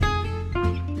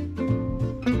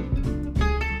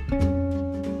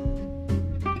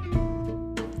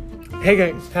Hey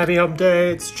gang, happy hump day.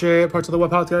 It's Jay at Parts of the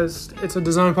Web Podcast. It's a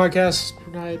design podcast.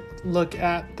 I look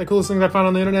at the coolest things I found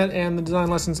on the internet and the design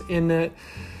lessons in it.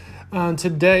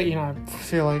 Today, I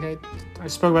feel like I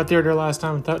spoke about theater last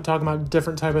time, talking about a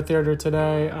different type of theater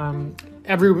today.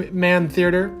 Everyman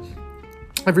Theater,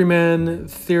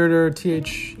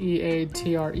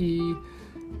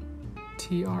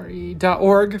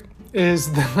 TheaterTre.org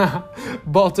is the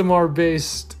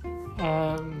Baltimore-based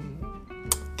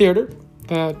theater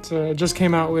that just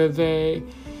came out with a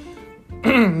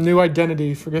new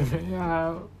identity,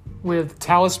 with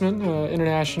Talisman,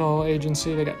 international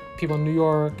agency. They got people in New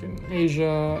York and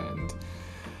Asia and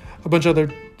a bunch of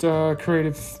other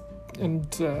creative and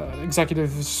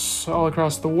executives all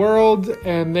across the world.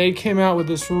 And they came out with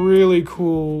this really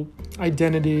cool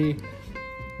identity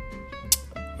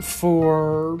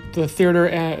for the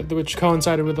theater, which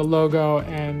coincided with the logo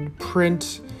and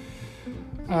print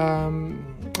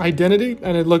identity,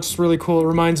 and it looks really cool. It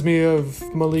reminds me of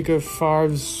Malika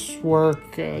Favre's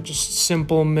work, just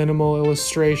simple, minimal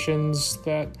illustrations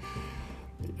that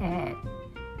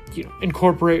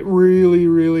incorporate really,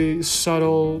 really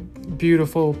subtle,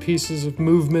 beautiful pieces of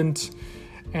movement.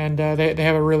 And they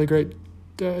have a really great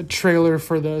trailer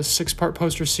for the 6-part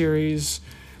poster series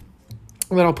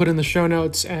that I'll put in the show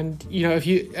notes. And if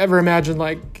you ever imagine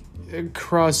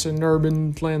across an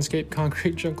urban landscape,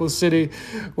 concrete jungle city,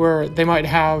 where they might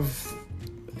have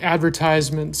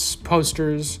advertisements,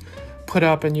 posters put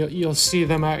up, and you'll see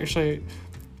them actually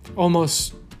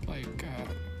almost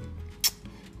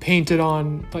painted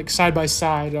on side by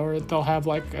side, or they'll have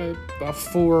a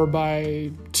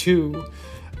 4x2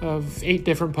 of 8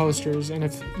 different posters. And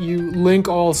if you link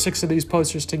all 6 of these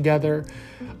posters together,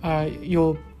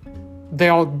 they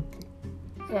all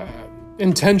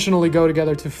intentionally go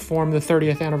together to form the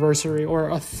 30th anniversary, or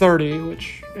a 30,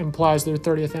 which implies their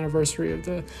 30th anniversary of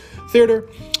the theater.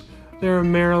 They're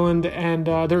in Maryland, and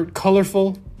they're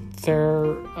colorful.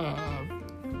 They're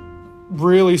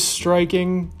really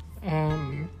striking,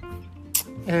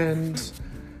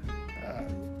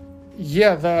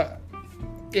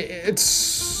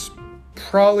 it's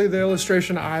probably the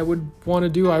illustration I would want to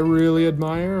do. I really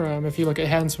admire. If you look at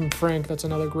Handsome Frank, that's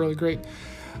another really great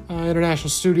international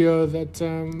studio that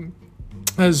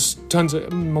has tons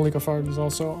of. Malika Favre is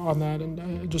also on that,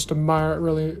 and just admire it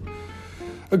really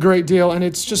a great deal. And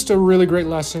it's just a really great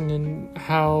lesson in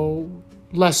how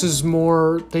less is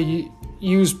more. They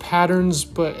use patterns,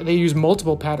 but they use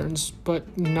multiple patterns,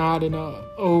 but not in a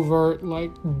overt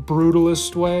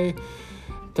brutalist way.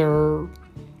 They're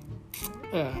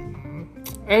I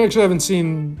actually haven't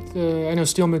seen I know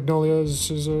Steel Magnolias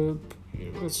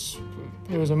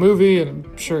it was a movie, and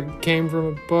I'm sure it came from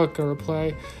a book or a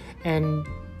play, and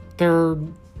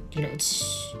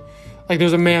it's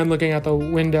there's a man looking out the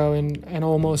window in an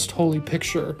almost holy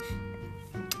picture,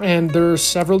 and there are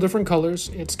several different colors.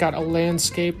 It's got a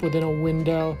landscape within a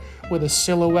window with a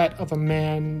silhouette of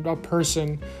a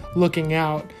person looking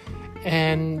out,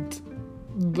 and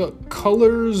the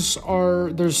colors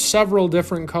there's several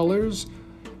different colors,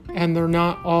 and they're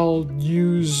not all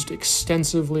used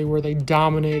extensively where they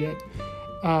dominate it.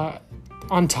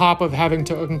 On top of having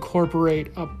to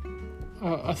incorporate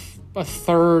a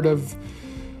third of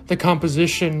the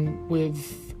composition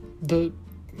with the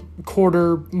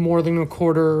more than a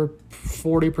quarter,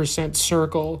 40%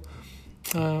 circle,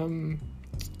 to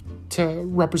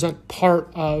represent part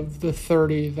of the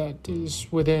 30 that is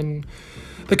within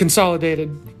the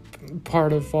consolidated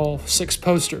part of all 6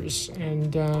 posters.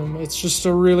 And it's just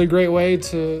a really great way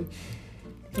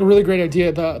a really great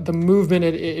idea. The movement,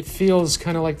 it feels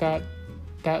kind of like that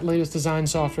latest design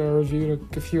software I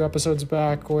reviewed a few episodes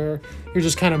back, where you're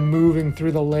just kind of moving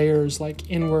through the layers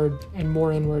inward and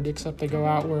more inward, except they go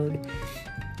outward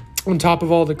on top of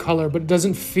all the color. But it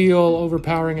doesn't feel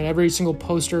overpowering, and every single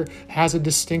poster has a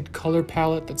distinct color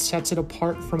palette that sets it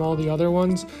apart from all the other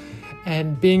ones.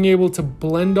 And being able to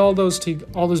blend all those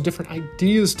different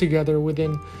ideas together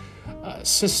within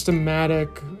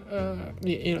systematic,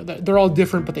 they're all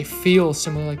different, but they feel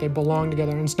similar, they belong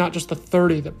together. And it's not just the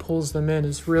 30 that pulls them in.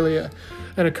 It's really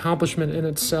an accomplishment in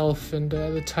itself, and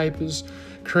the type is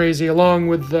crazy. Along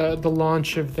with the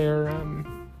launch of their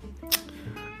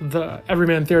the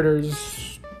Everyman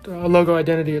Theater's logo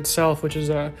identity itself, which is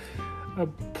a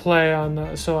play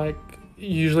on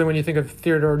usually when you think of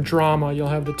theater or drama, you'll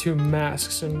have the 2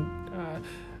 masks,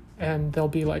 and they'll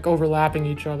be overlapping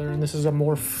each other, and this is a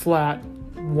more flat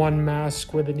one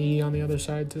mask with an E on the other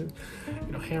side to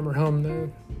hammer home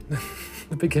the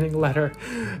beginning letter.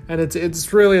 And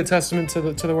it's really a testament to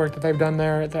the work that they've done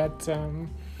there, that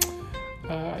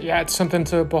it's something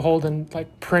to behold, and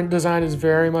like print design is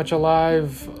very much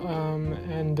alive,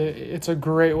 and it's a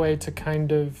great way to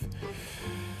kind of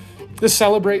to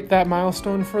celebrate that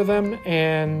milestone for them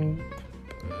and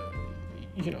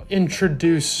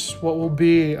introduce what will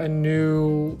be a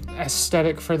new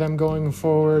aesthetic for them going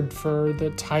forward for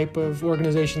the type of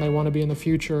organization they want to be in the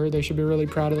future. They should be really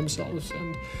proud of themselves,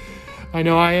 and I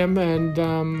know I am. And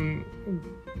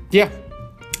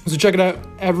so check it out,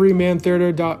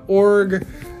 everymantheater.org.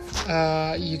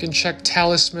 You can check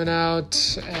Talisman out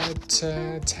at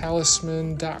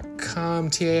talisman.com,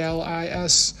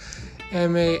 TALISMAN.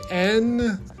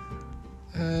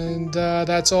 And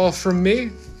that's all from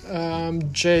me.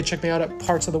 Jay, check me out at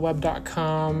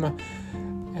partsoftheweb.com.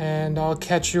 And I'll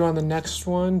catch you on the next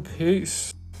one.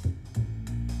 Peace.